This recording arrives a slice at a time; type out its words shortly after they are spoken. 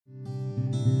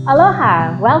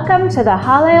Aloha! Welcome to the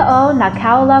Hale'o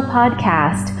Nakaula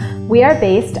podcast. We are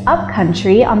based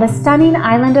upcountry on the stunning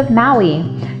island of Maui.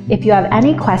 If you have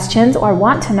any questions or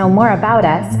want to know more about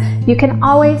us, you can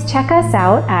always check us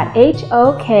out at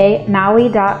hokmaui.com.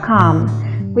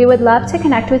 We would love to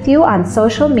connect with you on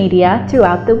social media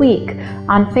throughout the week,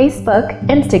 on Facebook,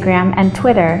 Instagram, and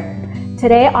Twitter.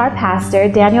 Today, our pastor,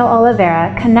 Daniel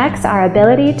Oliveira, connects our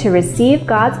ability to receive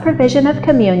God's provision of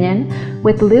communion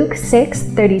with Luke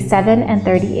 6:37 and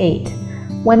 38.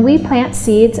 When we plant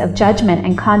seeds of judgment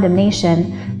and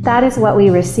condemnation, that is what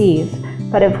we receive.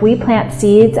 But if we plant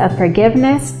seeds of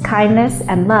forgiveness, kindness,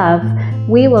 and love,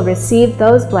 we will receive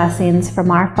those blessings from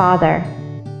our Father.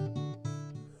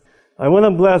 I want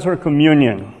to bless our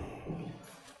communion.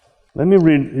 Let me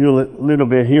read you a little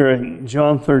bit here in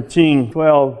John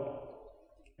 13:12.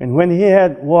 And when he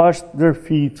had washed their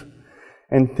feet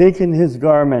and taken his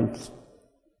garments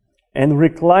and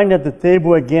reclined at the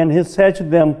table again, he said to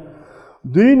them,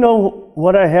 "Do you know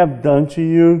what I have done to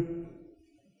you?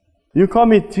 You call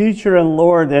me teacher and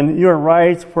Lord, and you are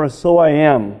right, for so I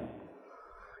am.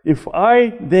 If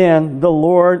I then, the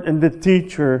Lord and the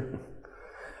teacher,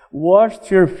 washed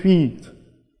your feet,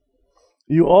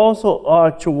 you also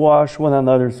ought to wash one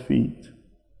another's feet.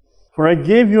 For I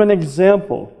gave you an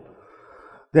example,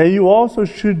 that you also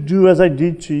should do as I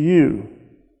did to you.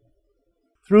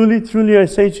 Truly, truly, I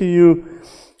say to you,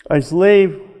 a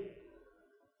slave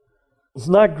is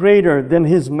not greater than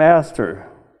his master,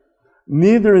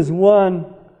 neither is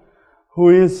one who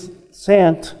is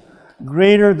sent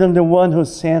greater than the one who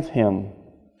sent him.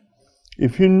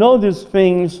 If you know these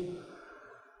things,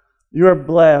 you are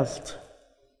blessed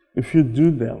if you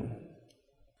do them."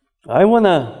 I want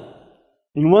to,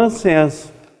 in one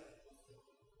sense,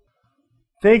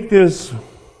 take this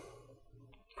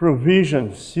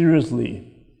provision seriously,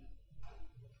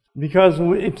 because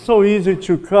it's so easy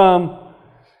to come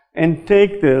and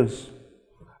take this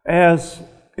as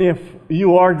if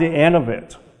you are the end of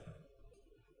it.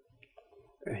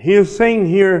 He is saying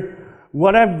here,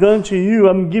 what I've done to you,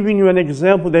 I'm giving you an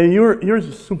example that you're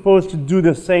supposed to do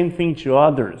the same thing to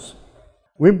others.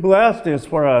 We bless this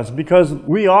for us because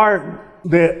we are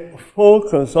the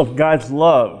focus of God's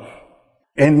love.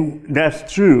 And that's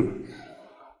true.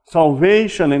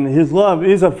 Salvation and His love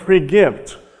is a free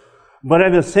gift. But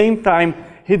at the same time,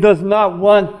 He does not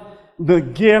want the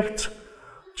gift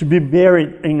to be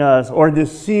buried in us or the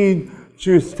seed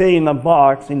to stay in a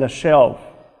box, in a shelf.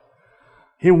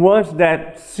 He wants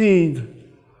that seed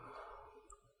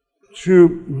to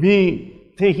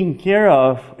be taken care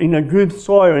of in a good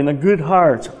soil, in a good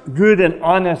heart, good and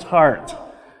honest heart,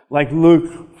 like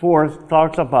Luke 4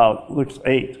 talks about, Luke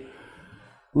 8.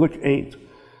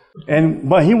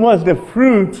 But He wants the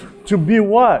fruit to be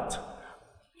what?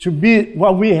 To be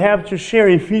what we have to share.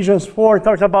 Ephesians 4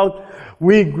 talks about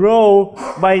we grow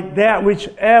by that which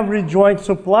every joint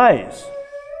supplies.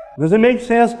 Does it make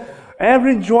sense?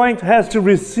 Every joint has to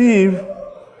receive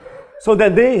so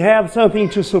that they have something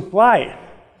to supply.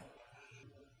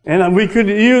 And we could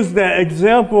use the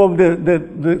example of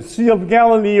the Sea of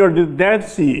Galilee or the Dead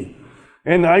Sea.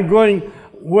 And I'm going,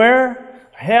 where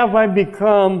have I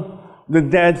become the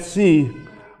Dead Sea?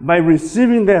 By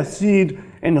receiving that seed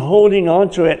and holding on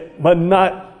to it, but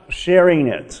not sharing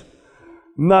it,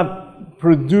 not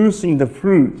producing the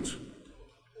fruit.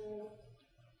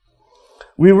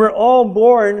 We were all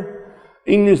born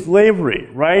in slavery,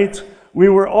 right? We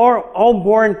were all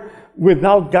born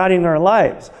without God in our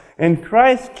lives. And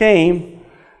Christ came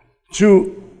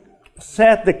to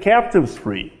set the captives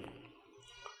free,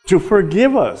 to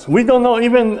forgive us. We don't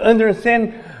even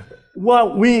understand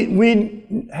what we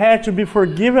had to be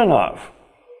forgiven of,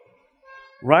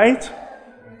 right?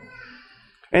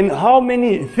 And how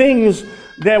many things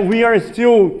that we are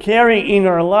still carrying in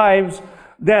our lives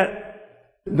that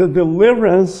the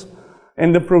deliverance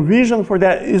and the provision for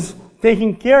that is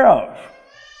taken care of.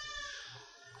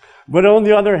 But on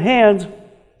the other hand,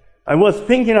 I was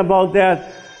thinking about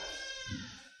that,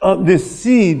 the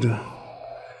seed,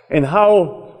 and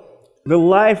how the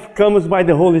life comes by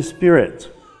the Holy Spirit.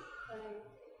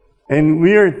 And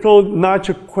we are told not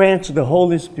to quench the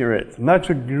Holy Spirit, not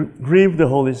to grieve the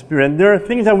Holy Spirit. And there are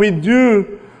things that we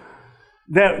do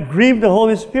that grieve the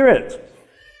Holy Spirit.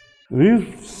 Do you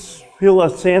feel a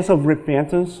sense of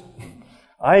repentance?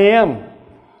 I am.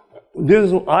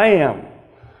 I am.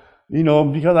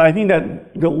 Because I think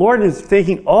that the Lord is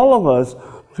taking all of us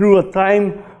through a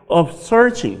time of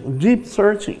searching, deep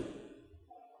searching.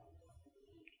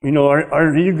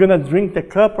 Are you going to drink the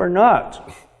cup or not?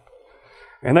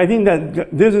 And I think that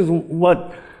this is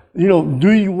what,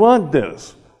 do you want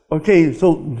this? Okay,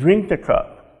 so drink the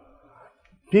cup.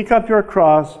 pick up your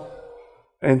cross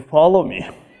and follow me.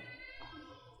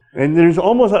 And there's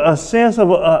almost a sense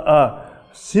of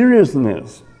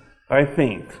seriousness, I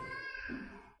think.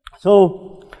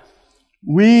 So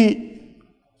we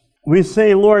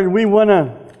say, Lord, we want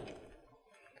to,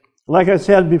 like I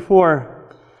said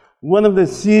before, one of the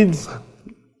seeds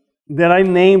that I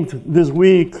named this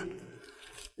week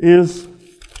is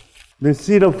the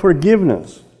seed of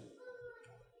forgiveness.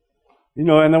 You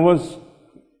know, and I was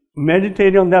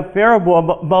meditating on that parable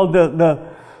about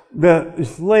the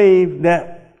slave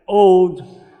that owed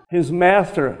his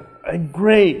master a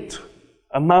great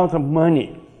amount of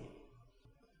money.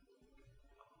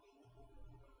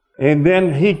 And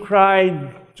then he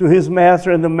cried to his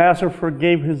master, and the master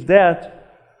forgave his debt.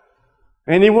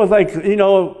 And it was like, you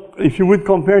know, if you would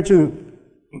compare to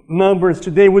numbers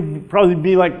today, it would probably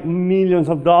be like millions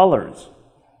of dollars.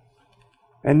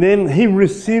 And then he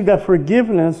received that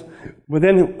forgiveness, but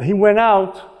then he went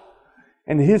out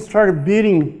and he started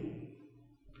beating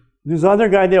this other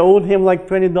guy that owed him like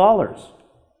 $20.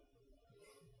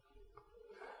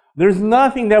 There's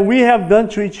nothing that we have done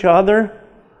to each other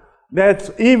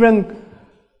that's even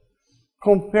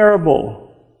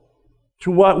comparable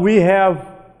to what we have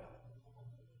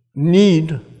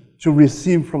need to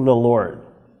receive from the Lord.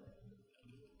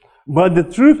 But the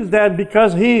truth is that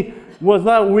because he was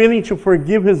not willing to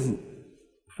forgive his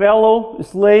fellow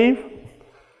slave,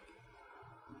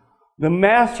 the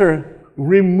master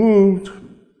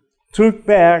took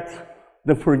back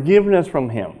the forgiveness from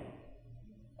him.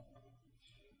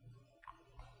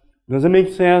 Does it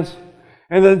make sense?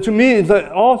 And then to me, it's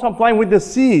also applying with the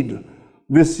seed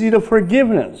of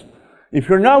forgiveness. If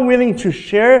you're not willing to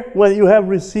share what you have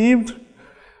received,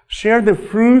 share the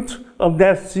fruit of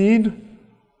that seed,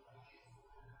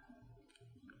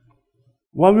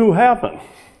 what will happen?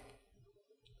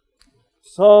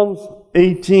 Psalms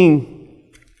 18.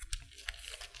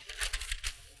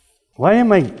 Why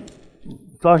am I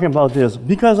talking about this?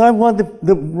 Because I want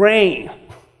the rain.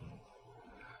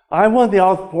 I want the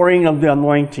outpouring of the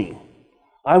anointing.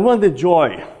 I want the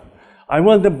joy. I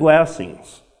want the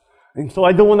blessings. And so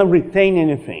I don't want to retain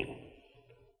anything.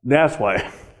 That's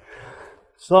why.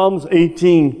 Psalms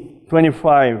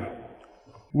 18:25.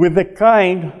 With the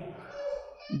kind,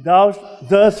 thou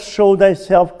dost show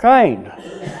thyself kind.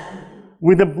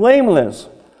 With the blameless,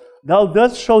 thou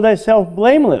dost show thyself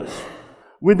blameless.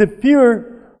 With the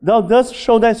pure, thou dost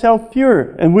show thyself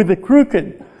pure. And with the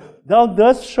crooked, thou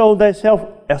dost show thyself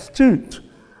astute.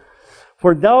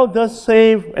 For thou dost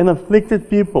save an afflicted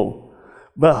people,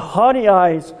 but haughty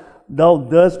eyes thou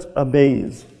dost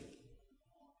abase.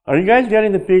 Are you guys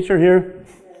getting the picture here?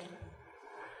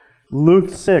 Luke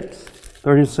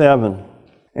 6:37.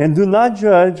 And do not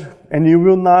judge, and you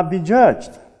will not be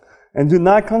judged. And do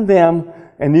not condemn,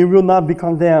 and you will not be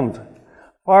condemned.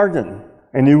 Pardon,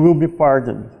 and you will be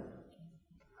pardoned.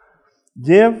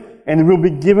 Give, and it will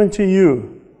be given to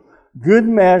you. Good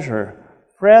measure,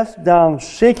 pressed down,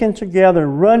 shaken together,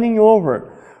 running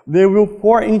over, they will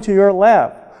pour into your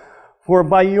lap. For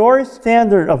by your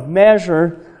standard of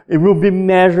measure, it will be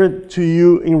measured to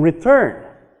you in return.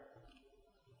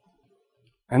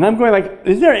 And I'm going like,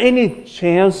 is there any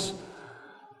chance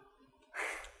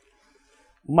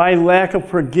my lack of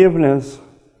forgiveness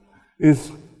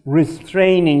is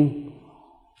restraining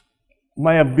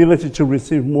my ability to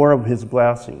receive more of His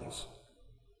blessings?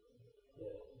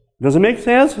 Does it make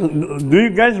sense? Do you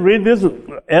guys read this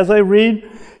as I read?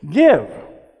 Give.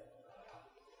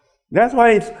 That's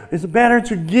why it's better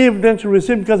to give than to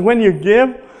receive, because when you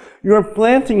give, you are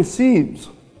planting seeds.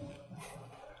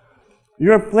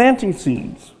 You are planting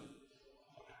seeds.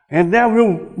 And that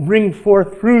will bring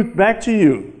forth fruit back to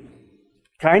you.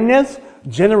 Kindness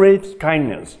generates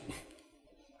kindness.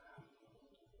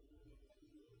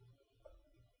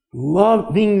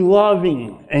 Being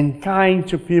loving and kind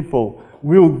to people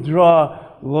will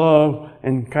draw love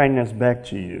and kindness back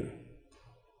to you.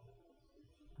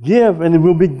 Give, and it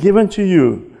will be given to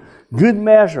you. Good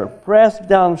measure, pressed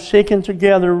down, shaken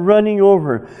together, running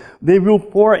over. They will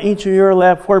pour into your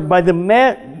lap. For by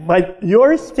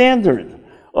your standard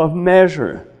of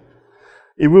measure,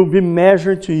 it will be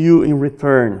measured to you in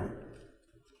return.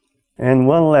 And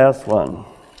one last one.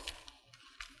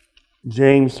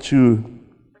 James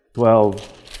 2:12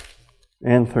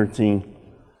 and 13.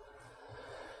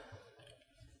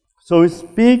 So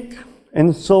speak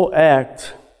and so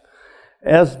act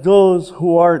as those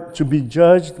who are to be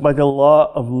judged by the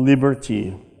law of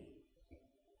liberty.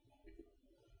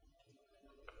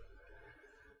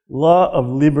 Law of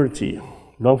liberty.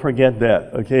 Don't forget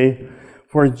that, okay?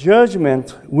 For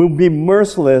judgment will be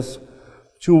merciless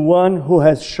to one who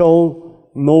has shown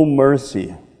no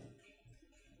mercy.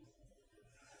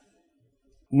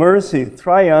 mercy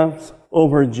triumphs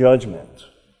over judgment.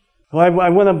 So I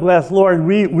want to bless, Lord,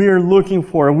 we are looking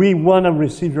for, we want to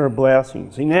receive your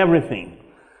blessings in everything,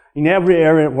 in every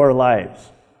area of our lives.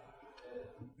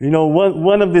 You know,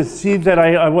 one of the seeds that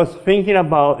I was thinking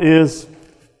about is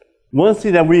one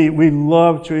seed that we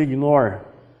love to ignore.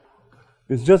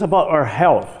 It's just about our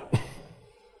health.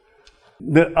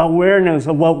 The awareness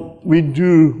of what we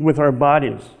do with our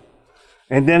bodies.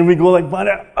 And then we go like, but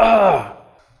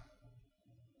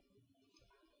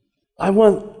I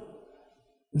want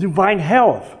divine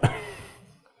health.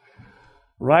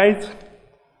 Right?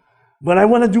 But I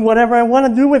want to do whatever I want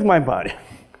to do with my body.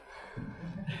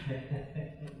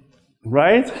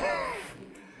 Right?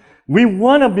 We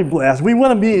want to be blessed. We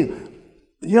want to be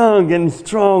young and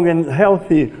strong and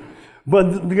healthy.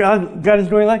 But God is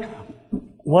going like,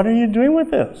 what are you doing with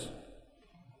this?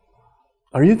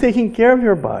 Are you taking care of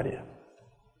your body?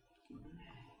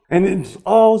 And it's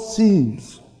all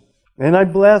seeds. And I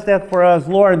bless that for us.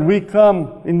 Lord, we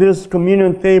come in this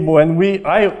communion table and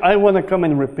I want to come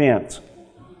and repent.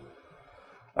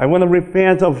 I want to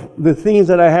repent of the things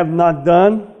that I have not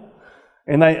done.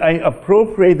 And I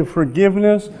appropriate the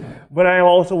forgiveness. But I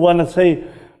also want to say,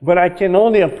 but I can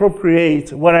only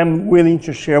appropriate what I'm willing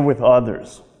to share with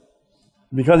others.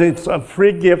 Because it's a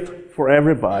free gift for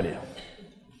everybody.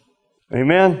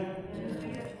 Amen?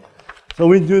 So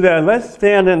we do that. Let's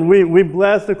stand and we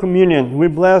bless the communion. We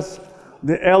bless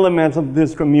the elements of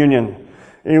this communion.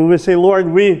 And we say, Lord,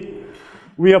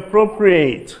 we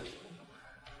appropriate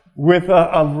with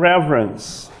a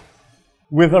reverence.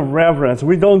 With a reverence.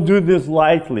 We don't do this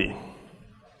lightly.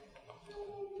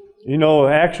 You know,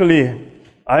 actually,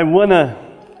 I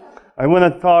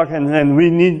wanna talk and we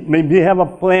need maybe have a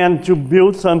plan to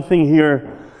build something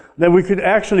here that we could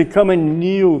actually come and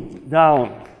kneel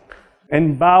down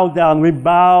and bow down. We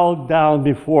bow down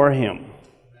before Him.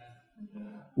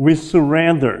 We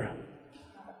surrender.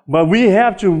 But we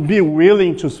have to be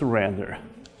willing to surrender.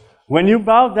 When you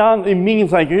bow down, it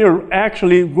means like you're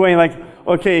actually going like,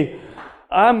 okay,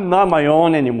 I'm not my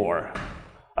own anymore.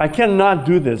 I cannot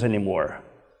do this anymore.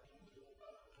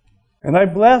 And I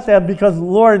bless that because,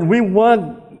 Lord, we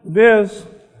want this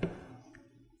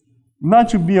not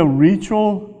to be a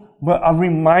ritual, but a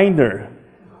reminder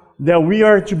that we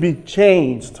are to be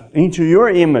changed into your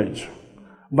image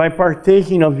by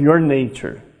partaking of your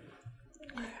nature.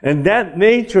 And that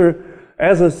nature,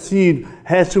 as a seed,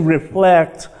 has to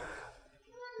reflect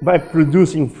by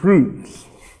producing fruits.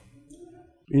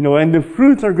 You know, and the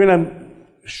fruits are going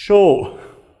to show.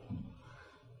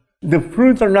 The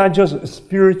fruits are not just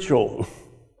spiritual.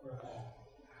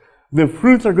 The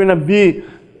fruits are going to be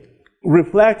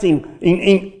reflecting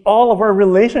in all of our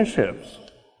relationships.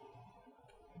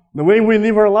 The way we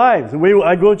live our lives, the way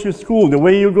I go to school, the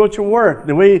way you go to work,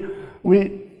 the way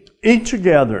we eat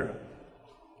together.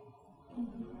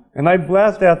 And I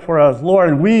bless that for us.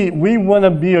 Lord, we want to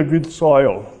be a good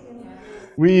soil.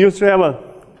 We used to have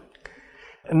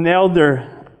an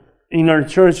elder in our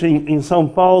church in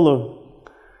São Paulo,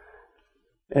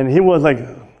 and he was like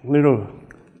a little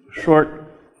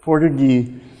short Portuguese,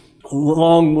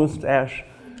 long mustache.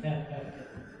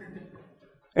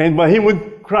 But he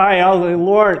would cry out, like,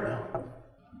 Lord,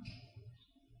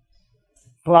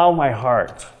 plow my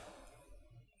heart.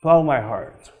 Plow my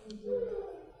heart.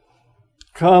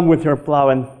 Come with your plow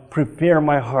and prepare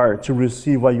my heart to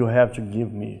receive what you have to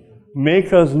give me.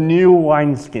 Make us new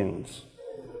wineskins.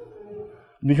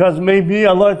 Because maybe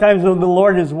a lot of times the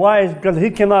Lord is wise because He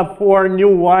cannot pour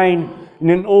new wine in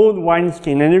an old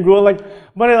wineskin. And you go like,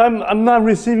 but I'm not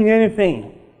receiving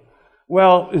anything.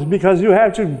 Well, it's because you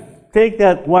have to take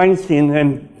that wineskin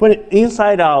and put it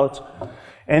inside out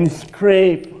and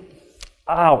scrape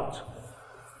out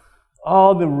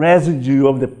all the residue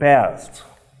of the past.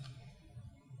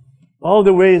 All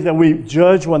the ways that we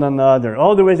judge one another.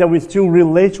 All the ways that we still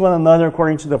relate to one another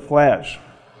according to the flesh.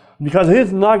 Because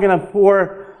He's not going to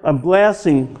pour a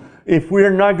blessing if we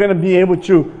are not going to be able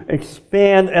to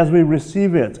expand as we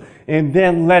receive it and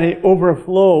then let it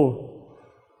overflow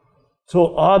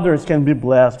so others can be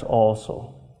blessed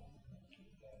also.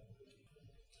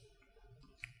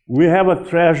 We have a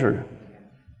treasure.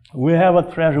 We have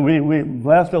a treasure. We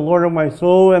bless the Lord of my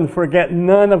soul and forget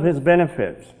none of His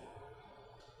benefits.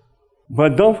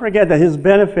 But don't forget that His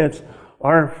benefits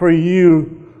are for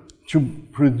you to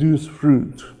produce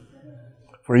fruit.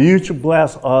 For you to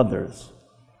bless others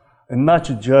and not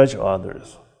to judge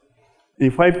others.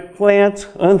 If I plant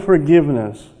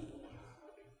unforgiveness,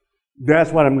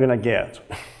 that's what I'm going to get.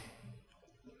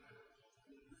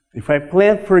 If I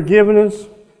plant forgiveness,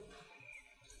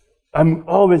 I'm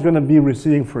always going to be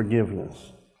receiving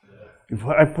forgiveness. If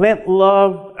I plant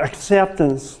love,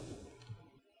 acceptance,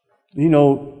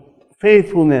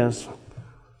 faithfulness,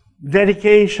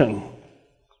 dedication,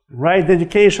 right?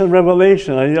 Dedication,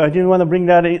 revelation. I didn't want to bring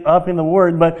that up in the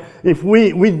word, but if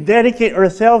we dedicate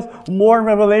ourselves, more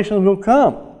revelation will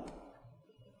come.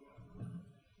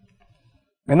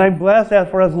 And I bless that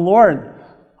for us, Lord.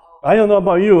 I don't know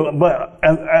about you, but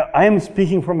I am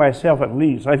speaking for myself at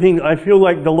least. I feel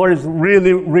like the Lord is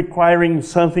really requiring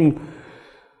something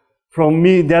from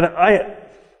me that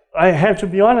I have to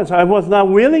be honest, I was not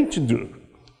willing to do.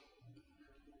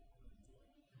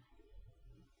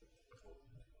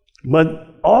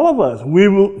 But all of us,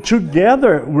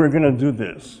 together we're going to do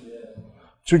this.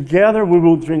 Together we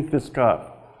will drink this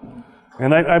cup.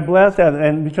 And I bless that,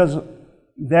 and because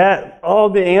that all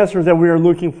the answers that we are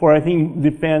looking for, I think,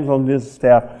 depends on this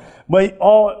staff. But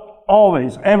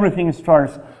always, everything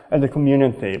starts at the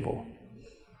communion table.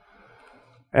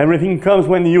 Everything comes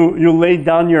when you lay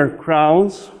down your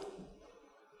crowns.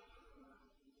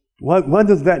 What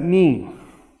does that mean?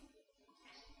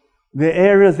 The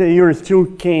areas that you're still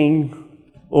king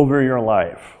over your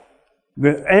life.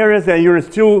 The areas that you're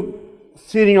still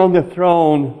sitting on the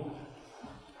throne,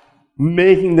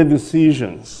 making the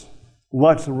decisions.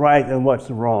 What's right and what's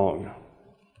wrong.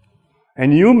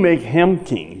 And you make him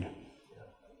king.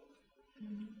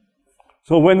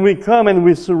 So when we come and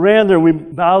we surrender, we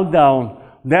bow down,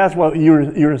 that's what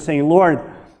you're saying, Lord,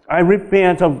 I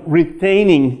repent of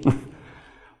retaining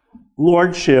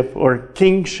lordship or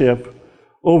kingship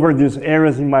over these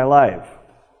areas in my life.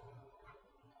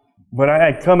 But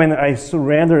I come and I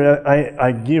surrender,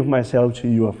 I give myself to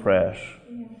you afresh.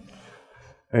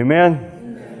 Amen?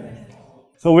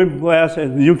 So we bless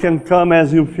it. You can come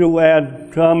as you feel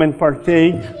led, come and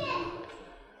partake.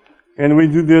 And we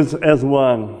do this as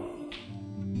one.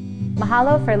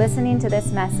 Mahalo for listening to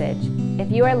this message.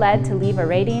 If you are led to leave a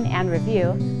rating and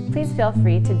review, please feel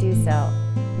free to do so.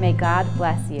 May God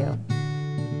bless you.